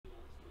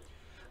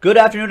Good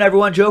afternoon,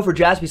 everyone. Joe for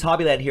Jaspys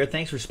Hobbyland here.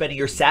 Thanks for spending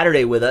your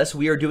Saturday with us.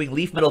 We are doing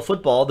Leaf Metal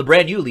Football, the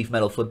brand new Leaf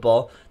Metal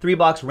Football,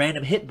 3-box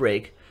random hit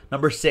break,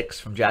 number 6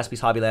 from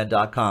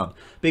JaspysHobbyland.com.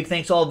 Big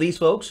thanks to all of these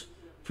folks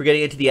for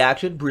getting into the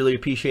action. Really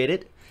appreciate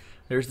it.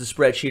 There's the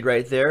spreadsheet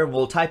right there.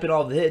 We'll type in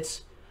all the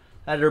hits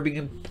that are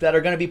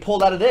going to be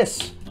pulled out of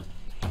this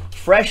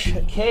fresh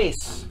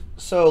case.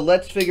 So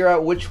let's figure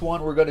out which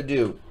one we're going to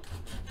do.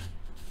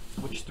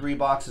 Which 3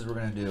 boxes we're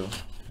going to do.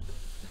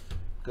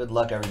 Good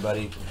luck,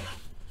 everybody.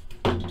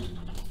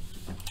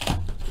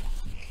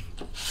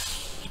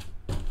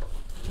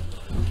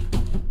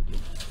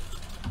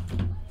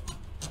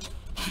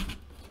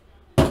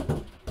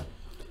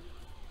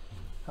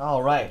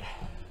 All right.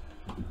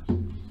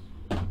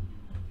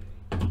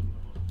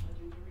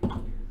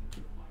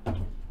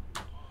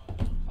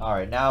 All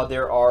right, now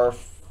there are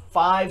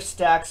 5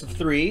 stacks of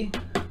 3.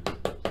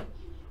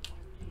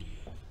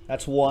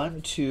 That's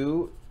 1,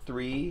 2,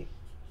 3,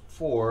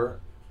 4,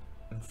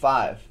 and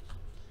 5.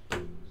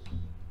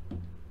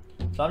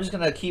 So I'm just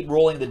going to keep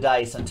rolling the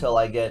dice until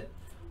I get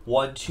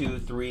 1, 2,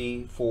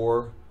 3,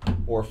 4,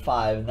 or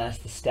 5, and that's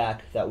the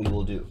stack that we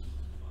will do.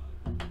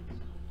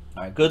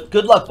 All right, good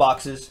luck,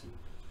 boxes.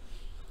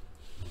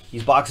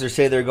 These boxers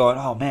say they're going,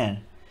 oh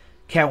man,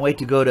 can't wait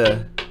to go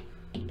to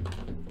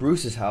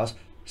Bruce's house.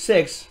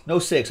 6, no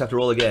 6, I have to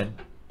roll again.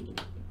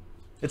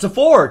 It's a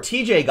 4,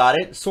 TJ got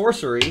it,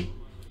 sorcery.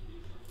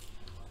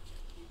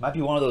 Might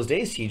be one of those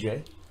days,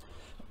 TJ.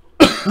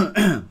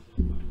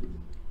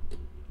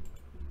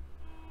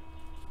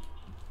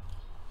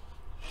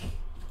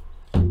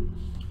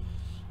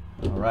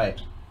 All right.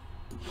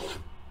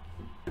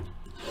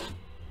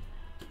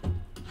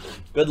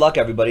 Good luck,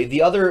 everybody.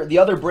 The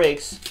other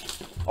breaks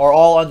are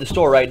all on the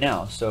store right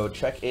now, so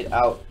check it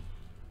out.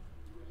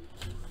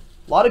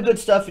 A lot of good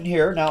stuff in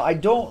here. Now, I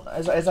don't,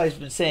 as I've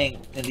been saying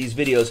in these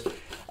videos,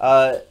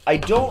 I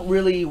don't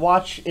really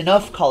watch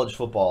enough college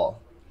football,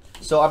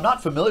 so I'm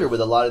not familiar with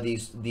a lot of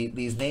these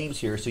names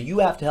here. So you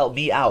have to help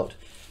me out.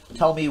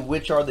 Tell me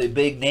which are the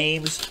big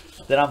names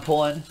that I'm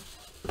pulling,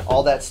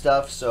 all that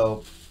stuff.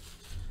 So,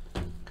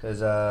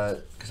 because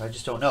I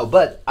just don't know.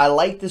 But I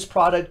like this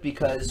product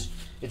because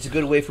it's a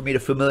good way for me to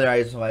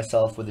familiarize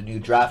myself with the new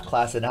draft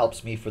class, and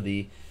helps me for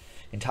the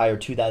entire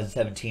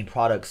 2017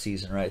 product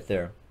season right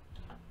there.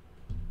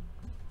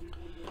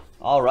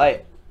 All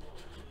right.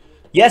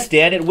 Yes,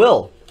 Dan, it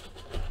will.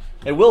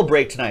 It will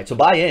break tonight, so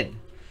buy in.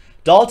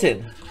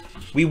 Dalton,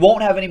 we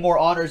won't have any more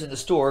honors in the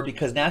store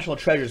because National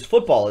Treasures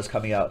Football is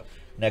coming out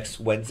next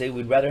Wednesday.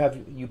 We'd rather have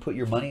you put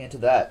your money into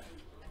that.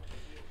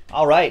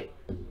 All right.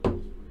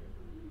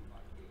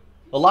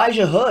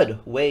 Elijah Hood,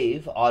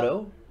 Wave,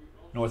 Auto,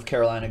 North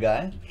Carolina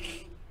guy.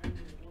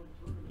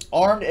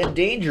 Armed and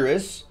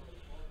Dangerous,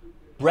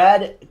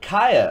 Brad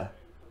Kaya,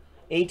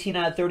 18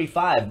 out of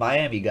 35,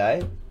 Miami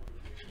guy.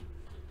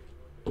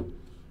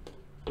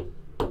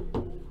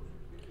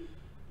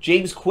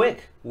 James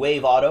Quick,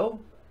 Wave Auto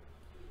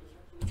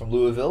from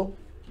Louisville.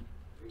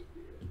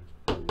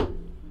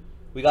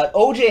 We got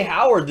O.J.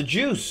 Howard, the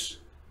Juice,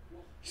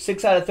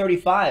 6 out of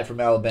 35 from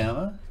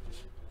Alabama.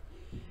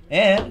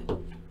 And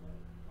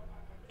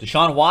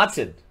Deshaun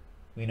Watson,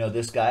 we know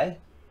this guy,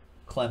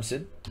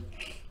 Clemson.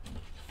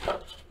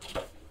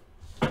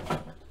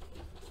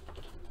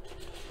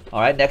 All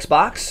right, next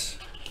box.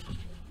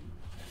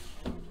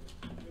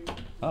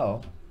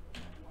 Uh-oh.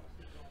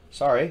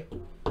 Sorry.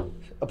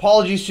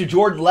 Apologies to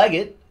Jordan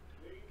Leggett,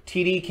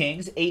 TD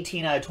Kings,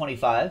 18 out of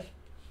 25.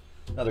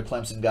 Another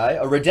Clemson guy.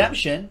 A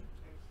redemption.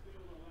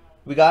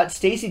 We got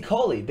Stacy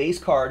Coley, base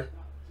card.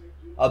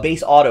 A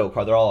base auto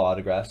card. They're all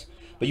autographs.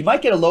 But you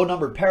might get a low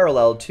numbered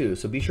parallel too,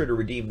 so be sure to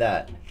redeem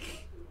that.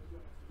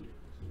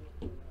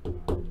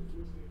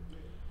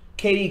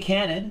 KD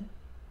Cannon,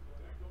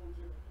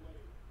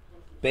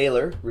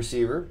 Baylor,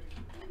 receiver.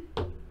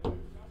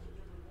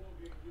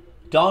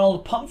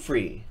 Donald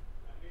Pumphrey,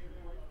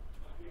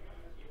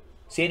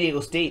 San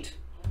Diego State,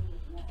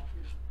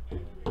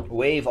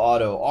 Wave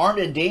Auto. Armed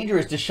and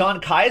Dangerous,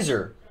 Deshaun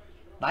Kaiser.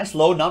 Nice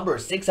low number,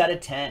 6 out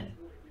of 10.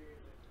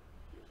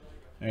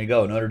 There you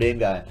go, Notre Dame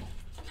guy.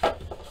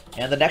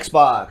 And the next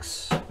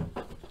box.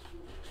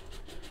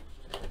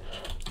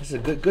 This is a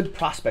good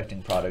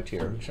prospecting product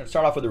here. We're going to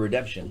start off with a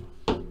redemption.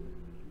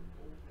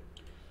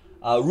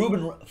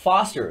 Reuben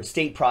Foster,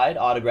 State Pride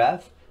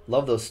autograph.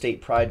 Love those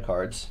State Pride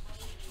cards.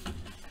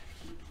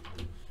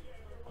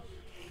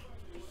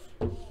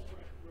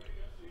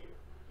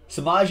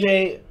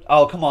 Samaje,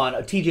 oh come on,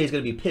 TJ is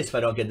going to be pissed if I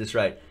don't get this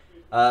right.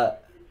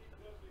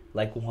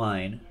 Like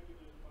wine,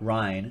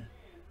 Ryan,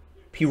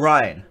 P.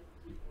 Ryan.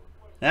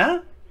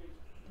 Huh?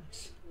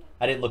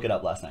 I didn't look it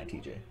up last night,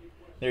 TJ.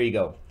 There you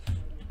go.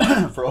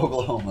 For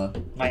Oklahoma.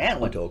 My aunt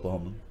went to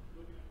Oklahoma.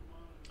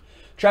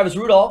 Travis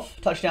Rudolph,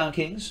 Touchdown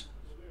Kings.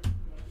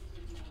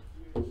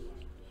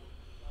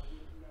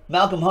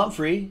 Malcolm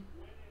Humphrey,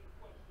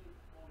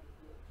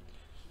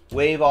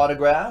 Wave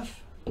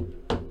autograph.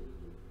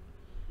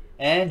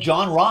 And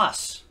John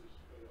Ross,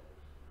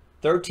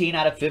 13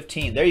 out of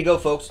 15. There you go,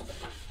 folks.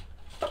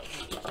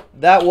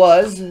 That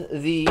was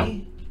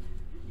the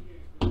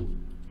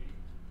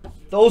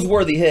Those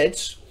were the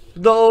hits.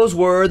 Those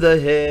were the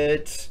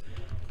hits.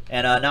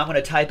 And now I'm going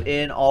to type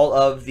in all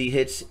of the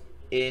hits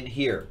in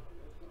here.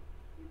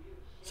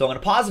 So I'm going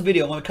to pause the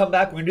video. I'm going to come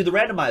back. We're going to do the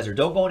randomizer.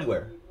 Don't go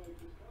anywhere.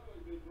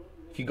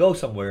 If you go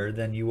somewhere,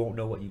 then you won't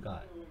know what you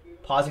got.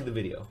 Pausing the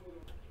video.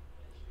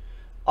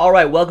 All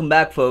right, welcome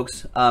back,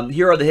 folks.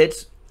 Here are the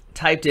hits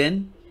typed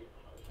in.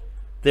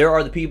 There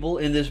are the people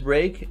in this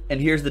break.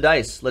 And here's the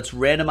dice. Let's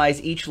randomize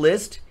each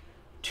list.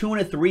 2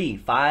 and a 3.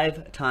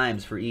 5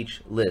 times for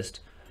each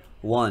list.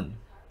 1,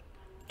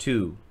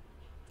 2,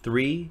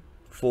 3,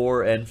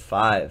 4, and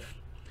 5.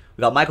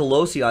 We got Michael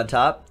Losi on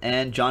top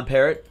and John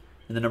Parrott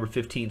in the number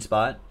 15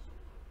 spot.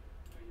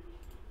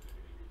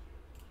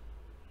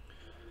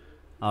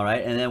 All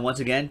right, and then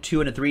once again, 2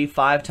 and a 3,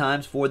 5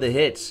 times for the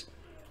hits.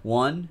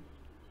 1,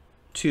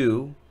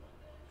 2,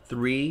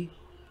 3,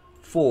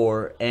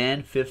 4,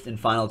 and 5th and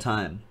final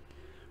time.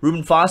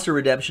 Reuben Foster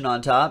redemption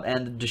on top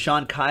and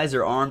Deshaun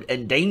Kaiser armed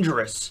and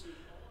dangerous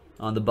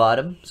on the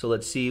bottom. So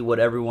let's see what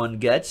everyone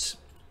gets.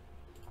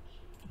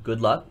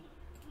 Good luck.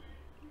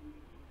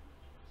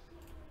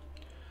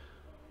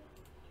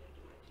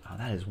 Oh,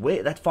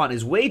 that font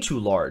is way too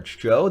large,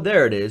 Joe.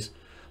 There it is.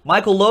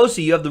 Michael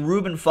Losi, you have the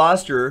Reuben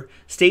Foster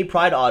State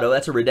Pride auto.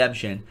 That's a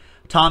redemption.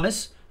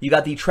 Thomas, you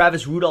got the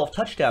Travis Rudolph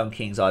Touchdown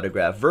Kings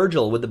autograph.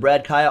 Virgil with the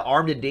Brad Kaya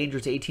Armed and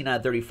Dangerous 18 out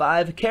of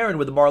 35. Karen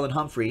with the Marlon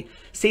Humphrey.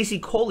 Stacey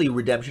Coley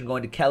redemption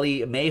going to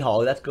Kelly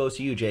Mayhall. That goes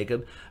to you,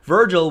 Jacob.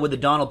 Virgil with the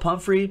Donald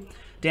Pumphrey.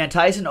 Dan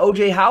Tyson,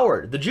 O.J.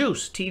 Howard, the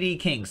Juice, TD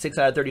King, 6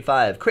 out of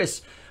 35.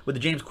 Chris with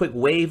the James Quick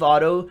Wave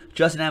auto.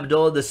 Justin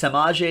Amendola, the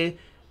Samaje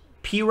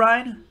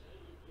Pirine.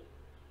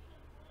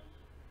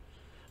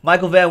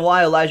 Michael Van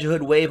Wy, Elijah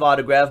Hood Wave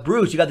autograph.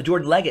 Bruce, you got the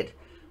Jordan Leggett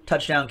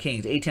Touchdown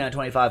Kings, 18 out of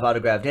 25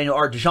 autograph. Daniel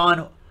R.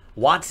 Deshaun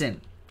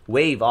Watson,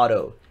 Wave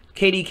auto.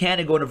 KD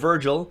Cannon going to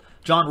Virgil.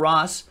 John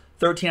Ross,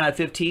 13 out of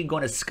 15,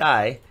 going to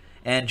Sky.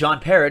 And John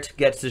Parrott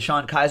gets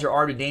Deshaun Kaiser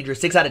Armed and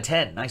Dangerous, 6 out of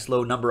 10. Nice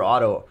low number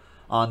auto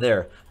on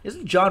there.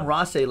 Isn't John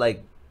Ross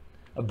a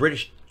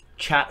British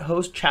chat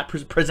host, chat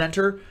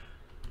presenter?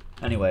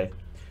 Anyway,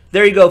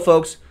 there you go,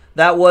 folks.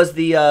 That was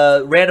the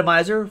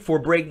randomizer for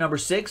break number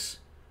 6.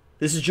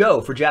 This is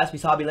Joe for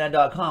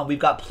JaspysHobbyland.com. We've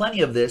got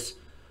plenty of this,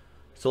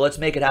 so let's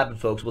make it happen,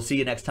 folks. We'll see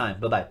you next time.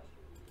 Bye-bye.